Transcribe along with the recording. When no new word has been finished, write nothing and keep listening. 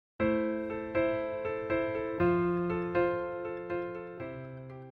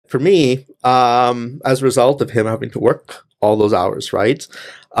for me, as a result of him having to work all those hours, right?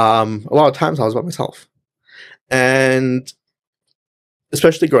 A lot of times I was by myself. And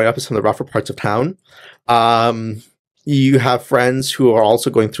especially growing up in some of the rougher parts of town, um, you have friends who are also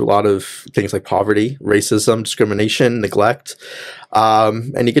going through a lot of things like poverty, racism, discrimination, neglect.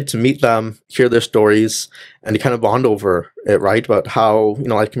 And you get to meet them, hear their stories, and you kind of bond over it, right? About how,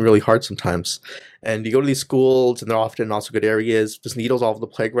 life can be really hard sometimes. And you go to these schools, and they're often also good areas. There's needles all over the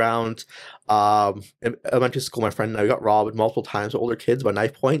playground. In elementary school, my friend and I got robbed multiple times by older kids by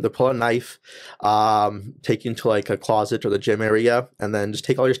knife point. They pull out a knife, take you into like a closet or the gym area, and then just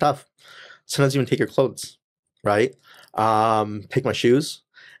take all your stuff. Sometimes even take your clothes, right? Take my shoes.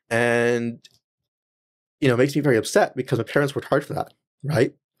 And, it makes me very upset because my parents worked hard for that,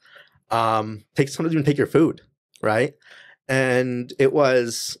 right? Sometimes even take your food, right? And it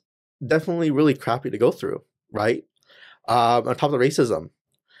was definitely really crappy to go through, right? On top of the racism,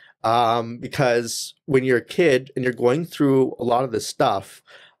 because when you're a kid and you're going through a lot of this stuff,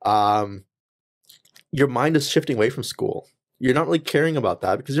 um, your mind is shifting away from school. You're not really caring about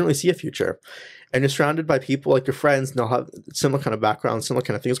that because you don't really see a future. And you're surrounded by people like your friends, and they'll have similar kind of backgrounds, similar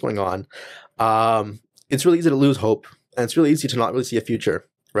kind of things going on. It's really easy to lose hope, and it's really easy to not really see a future,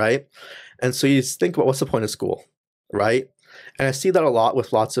 right? And so you think about what's the point of school, right? And I see that a lot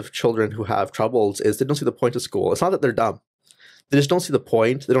with lots of children who have troubles is they don't see the point of school. It's not that they're dumb. They just don't see the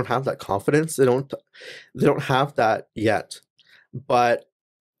point. They don't have that confidence. They don't have that yet. But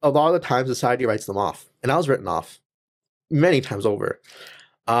a lot of the time society writes them off. And I was written off many times over.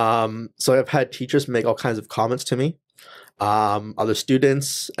 So I've had teachers make all kinds of comments to me, other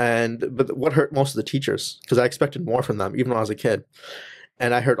students, but what hurt most of the teachers, because I expected more from them, even when I was a kid.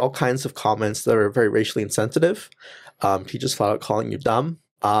 And I heard all kinds of comments that are very racially insensitive. Teachers flat out calling you dumb.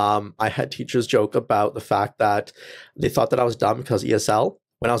 I had teachers joke about the fact that they thought that I was dumb because ESL.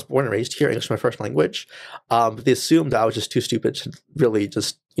 When I was born and raised here, English is my first language. But they assumed I was just too stupid to really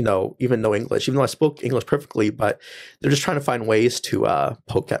just, even know English, even though I spoke English perfectly, but they're just trying to find ways to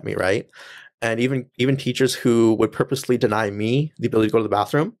poke at me, right? And even teachers who would purposely deny me the ability to go to the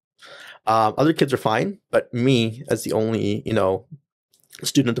bathroom. Other kids are fine, but me as the only,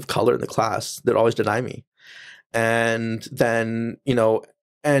 student of color in the class, they'd always deny me. And then,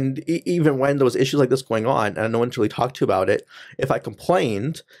 even when there was issues like this going on and no one to really talk to about it, if I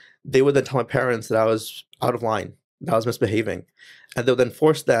complained, they would then tell my parents that I was out of line, that I was misbehaving. And they would then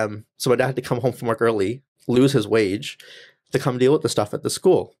force them, so my dad had to come home from work early, lose his wage, to come deal with the stuff at the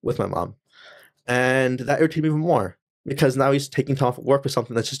school with my mom. And that irritated me even more because now he's taking time off at work for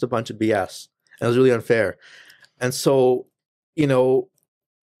something that's just a bunch of BS. And it was really unfair. And so,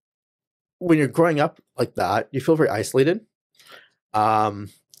 when you're growing up like that, you feel very isolated.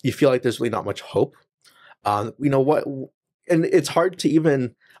 You feel like there's really not much hope. What, and it's hard to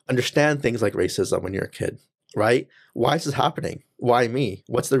even understand things like racism when you're a kid, right? Why is this happening? Why me?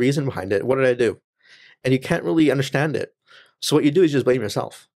 What's the reason behind it? What did I do? And you can't really understand it. So what you do is just blame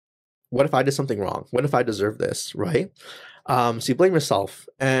yourself. What if I did something wrong? What if I deserve this, right? So you blame yourself,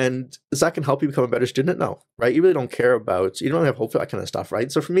 and is that can help you become a better student? No, right? You really don't care about, you don't really have hope for that kind of stuff,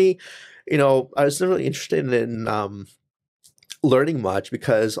 right? So for me, I was never really interested in learning much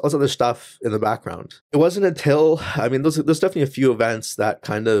because all this other stuff in the background. It wasn't until, there's definitely a few events that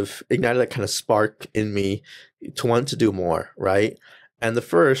kind of ignited that kind of spark in me to want to do more, right? And the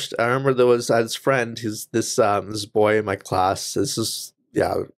first, I remember there was this friend, this boy in my class. This is,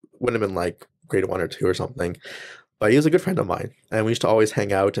 would have been like grade 1 or 2 or something. But he was a good friend of mine, and we used to always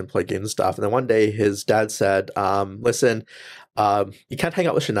hang out and play games and stuff. And then one day his dad said, listen, you can't hang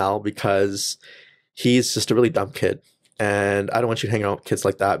out with Shanal because he's just a really dumb kid. And I don't want you to hang out with kids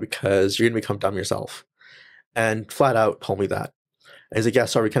like that because you're going to become dumb yourself. And flat out told me that. And he's like, yeah,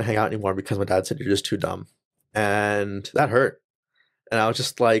 sorry, we can't hang out anymore because my dad said you're just too dumb. And that hurt. And I was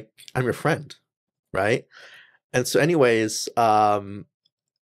just like, I'm your friend, right? And so anyways,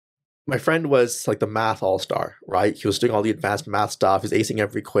 my friend was like the math all-star, right? He was doing all the advanced math stuff. He's acing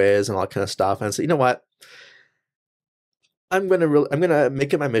every quiz and all that kind of stuff. And I said, you know what? I'm gonna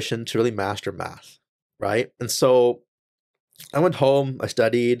make it my mission to really master math, right? And so I went home, I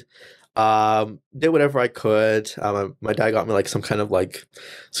studied, did whatever I could. My dad got me like some kind of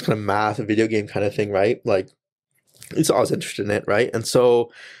math and video game kind of thing, right? Like, he's always interested in it, right? And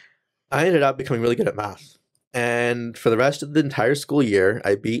so I ended up becoming really good at math. And for the rest of the entire school year,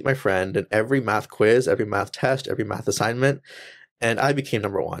 I beat my friend in every math quiz, every math test, every math assignment, and I became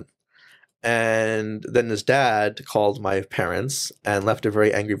number 1. And then his dad called my parents and left a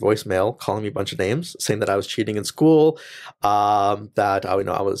very angry voicemail calling me a bunch of names, saying that I was cheating in school, that I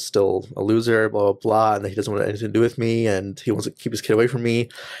was still a loser, blah, blah, blah, and that he doesn't want anything to do with me and he wants to keep his kid away from me.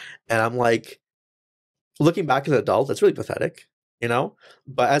 And I'm like, looking back as an adult, that's really pathetic, you know?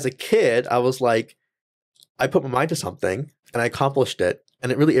 But as a kid, I was like, I put my mind to something and I accomplished it.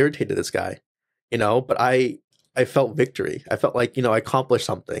 And it really irritated this guy, but I felt victory. I felt like, I accomplished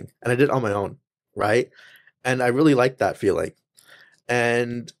something and I did it on my own. Right. And I really liked that feeling.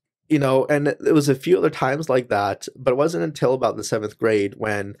 And, and it was a few other times like that, but it wasn't until about the seventh grade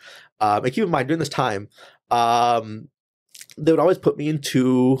when, and keep in mind during this time, they would always put me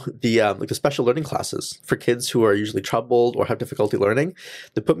into the special learning classes for kids who are usually troubled or have difficulty learning.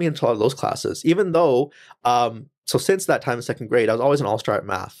 They put me into a lot of those classes, even though, so since that time in second grade, I was always an all-star at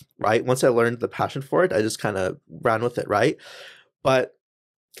math, right? Once I learned the passion for it, I just kind of ran with it, right? But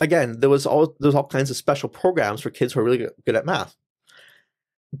again, there was all kinds of special programs for kids who are really good at math.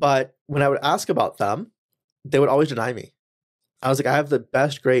 But when I would ask about them, they would always deny me. I was like, I have the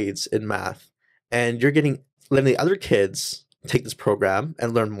best grades in math, and you're letting the other kids take this program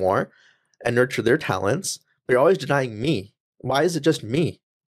and learn more and nurture their talents, but you're always denying me. Why is it just me?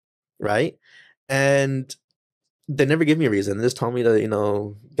 Right? And they never give me a reason. They just tell me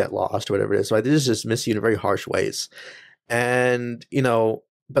to, get lost or whatever it is. So I just dismiss you in very harsh ways. And,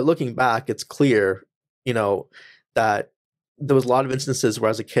 but looking back, it's clear, that there was a lot of instances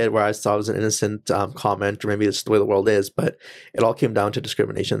where as a kid where I thought it was an innocent comment, or maybe it's the way the world is, but it all came down to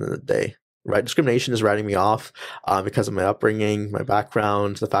discrimination in the day. Right, discrimination is writing me off because of my upbringing, my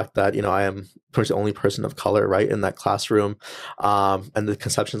background, the fact that I am pretty much the only person of color, right, in that classroom, and the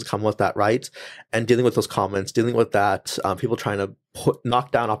conceptions come with that, right, and dealing with those comments, dealing with that, people trying to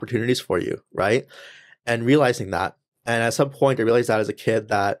knock down opportunities for you, right, and realizing that, and at some point I realized that as a kid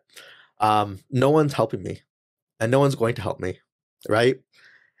that no one's helping me, and no one's going to help me, right,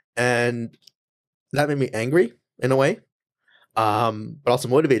 and that made me angry in a way, but also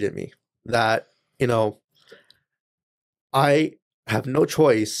motivated me. That, I have no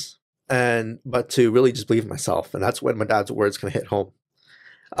choice but to really just believe in myself. And that's when my dad's words kind of hit home.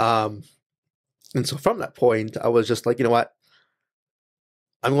 And so from that point, I was just like, you know what?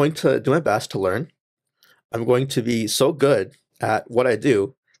 I'm going to do my best to learn. I'm going to be so good at what I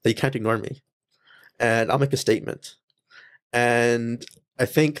do that you can't ignore me. And I'll make a statement. And I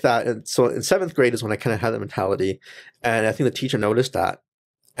think that, so in seventh grade is when I kind of had that mentality. And I think the teacher noticed that.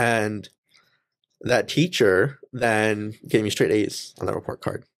 And that teacher then gave me straight A's on that report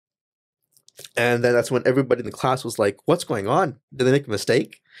card. And then that's when everybody in the class was like, what's going on? Did they make a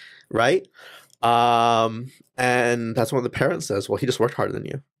mistake? Right? And that's when the parent says, well, he just worked harder than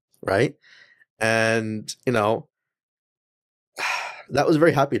you. Right? And, that was a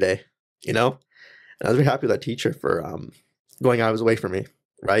very happy day, and I was very happy with that teacher for going out of his way for me.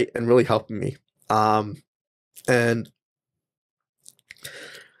 Right? And really helping me. And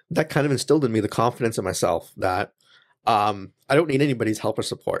that kind of instilled in me the confidence in myself that I don't need anybody's help or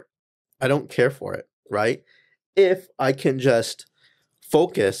support. I don't care for it, right? If I can just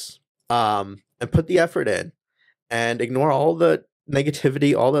focus and put the effort in and ignore all the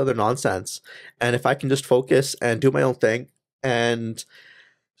negativity, all the other nonsense, and if I can just focus and do my own thing and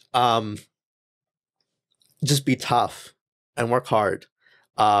just be tough and work hard,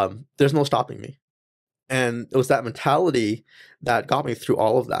 there's no stopping me. And it was that mentality that got me through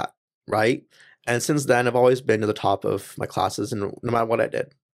all of that, right? And since then, I've always been to the top of my classes, and no matter what I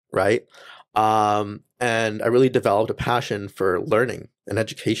did, right? And I really developed a passion for learning and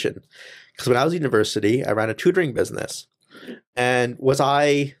education. Because when I was at university, I ran a tutoring business. And was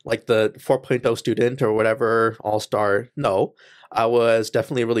I like the 4.0 student or whatever, all-star? No. I was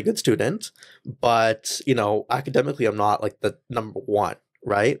definitely a really good student. But, academically, I'm not like the number one,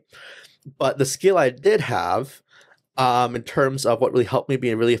 right? But the skill I did have, in terms of what really helped me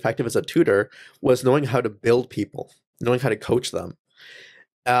be really effective as a tutor, was knowing how to build people, knowing how to coach them.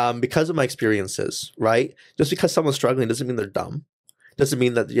 Because of my experiences, right? Just because someone's struggling doesn't mean they're dumb. Doesn't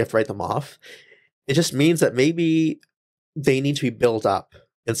mean that you have to write them off. It just means that maybe they need to be built up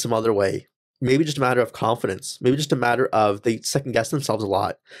in some other way. Maybe just a matter of confidence. Maybe just a matter of they second guess themselves a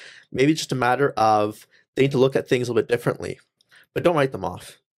lot. Maybe just a matter of they need to look at things a little bit differently. But don't write them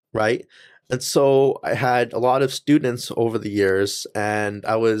off. Right? And so I had a lot of students over the years, and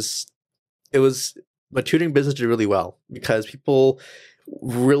my tutoring business did really well because people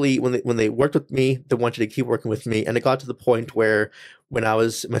really, when they worked with me, they wanted to keep working with me. And it got to the point where when I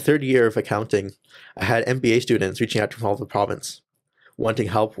was in my third year of accounting, I had MBA students reaching out to from all over the province, wanting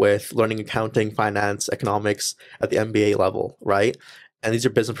help with learning accounting, finance, economics at the MBA level, right? And these are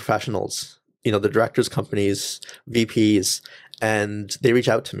business professionals. the directors, companies, VPs, and they reach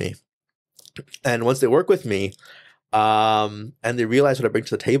out to me. And once they work with me, and they realize what I bring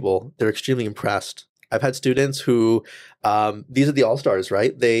to the table, they're extremely impressed. I've had students who, these are the all-stars,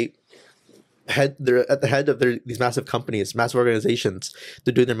 right? They're at the head of these massive companies, massive organizations.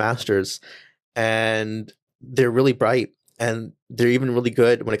 They're doing their masters, and they're really bright, and they're even really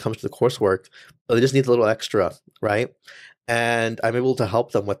good when it comes to the coursework, but they just need a little extra, right? And I'm able to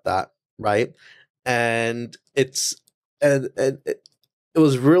help them with that, right? And it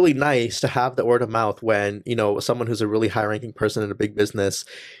was really nice to have the word of mouth when, someone who's a really high ranking person in a big business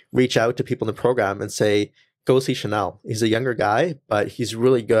reach out to people in the program and say, go see Shanal. He's a younger guy, but he's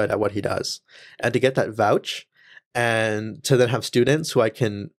really good at what he does. And to get that vouch and to then have students who I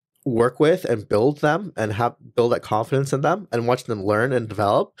can work with and build them and build that confidence in them and watch them learn and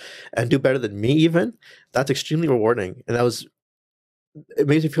develop and do better than me even, that's extremely rewarding. And it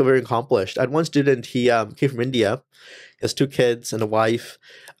makes me feel very accomplished. I had one student, he came from India. He has 2 kids and a wife.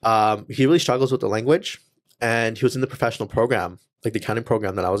 He really struggles with the language, and he was in the professional program, like the accounting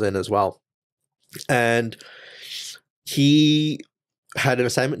program that I was in as well. And he had an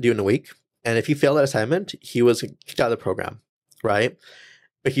assignment due in a week, and if he failed that assignment, he was kicked out of the program, right?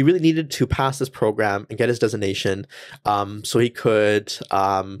 But he really needed to pass this program and get his designation, so he could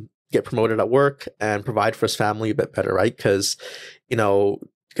get promoted at work and provide for his family a bit better, right? Because,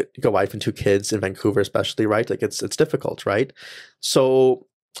 got a wife and 2 kids in Vancouver, especially, right? Like it's difficult, right? So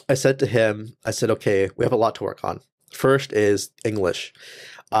I said to him, okay, we have a lot to work on. First is English,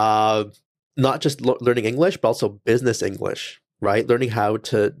 not just learning English, but also business English, right? Learning how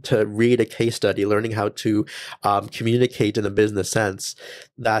to read a case study, learning how to communicate in a business sense.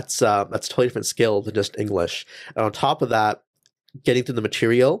 That's a totally different skill than just English. And on top of that, getting through the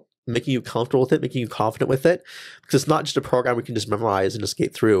material, making you comfortable with it, making you confident with it, because it's not just a program we can just memorize and just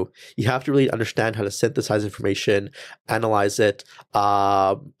skate through. You have to really understand how to synthesize information, analyze it,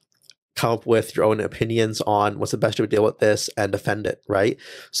 come up with your own opinions on what's the best way to deal with this and defend it, right?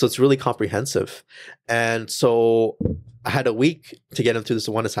 So it's really comprehensive. And so I had a week to get him through this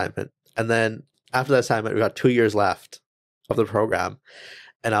one assignment. And then after that assignment, we got 2 years left of the program.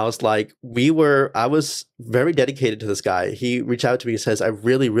 And I was like, I was very dedicated to this guy. He reached out to me and says, I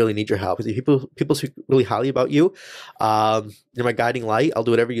really, really need your help. People speak really highly about you. You're my guiding light. I'll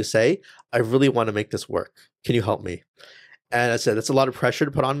do whatever you say. I really want to make this work. Can you help me? And I said, that's a lot of pressure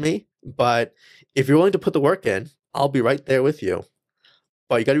to put on me. But if you're willing to put the work in, I'll be right there with you.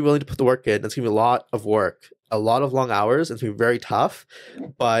 But you got to be willing to put the work in. It's going to be a lot of work, a lot of long hours. It's going to be very tough.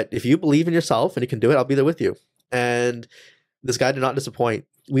 But if you believe in yourself and you can do it, I'll be there with you. And this guy did not disappoint.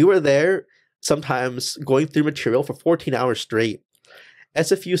 We were there sometimes going through material for 14 hours straight.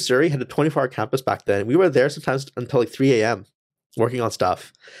 SFU Surrey had a 24-hour campus back then. We were there sometimes until like 3 a.m. working on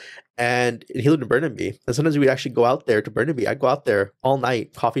stuff. And he lived in Burnaby. And sometimes we'd actually go out there to Burnaby. I'd go out there all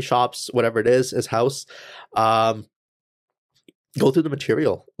night, coffee shops, whatever it is, his house, go through the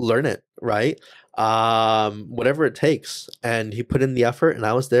material, learn it, right? Whatever it takes. And he put in the effort, and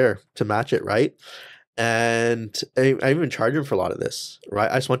I was there to match it, right? And I even charged him for a lot of this, right?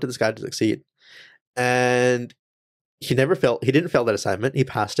 I just wanted this guy to succeed. And he didn't fail that assignment. He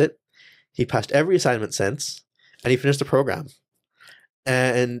passed it. He passed every assignment since, and he finished the program.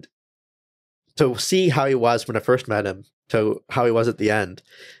 And to see how he was when I first met him to how he was at the end,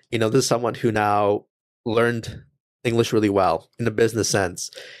 this is someone who now learned English really well in the business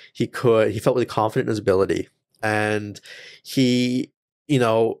sense. He felt really confident in his ability, and he,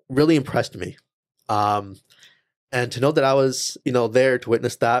 really impressed me. And to know that I was, there to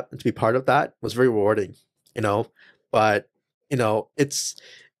witness that and to be part of that was very rewarding, but,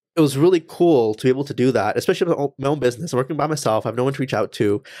 it was really cool to be able to do that, especially with my own business. I'm working by myself. I have no one to reach out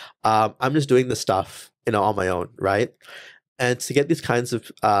to. I'm just doing this stuff, on my own, right? And to get these kinds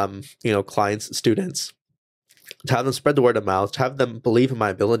of, clients, students, to have them spread the word of mouth, to have them believe in my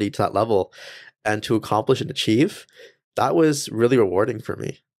ability to that level and to accomplish and achieve, that was really rewarding for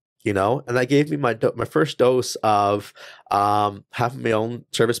me, and that gave me my first dose of having my own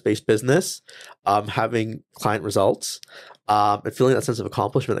service-based business, having client results, and feeling that sense of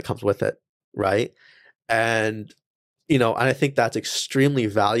accomplishment that comes with it, right? And, and I think that's extremely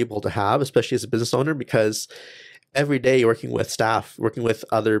valuable to have, especially as a business owner, because every day you're working with staff, working with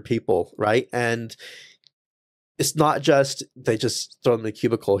other people, right? And it's not just they just throw them in a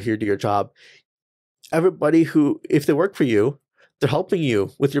cubicle, here, do your job. Everybody who, if they work for you, they're helping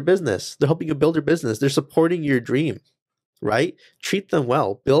you with your business. They're helping you build your business. They're supporting your dream, right? Treat them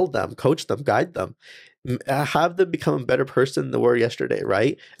well, build them, coach them, guide them. Have them become a better person than they were yesterday,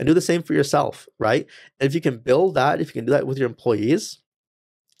 right? And do the same for yourself, right? And if you can build that, if you can do that with your employees,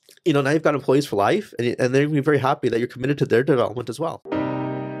 now you've got employees for life, and they're going to be very happy that you're committed to their development as well.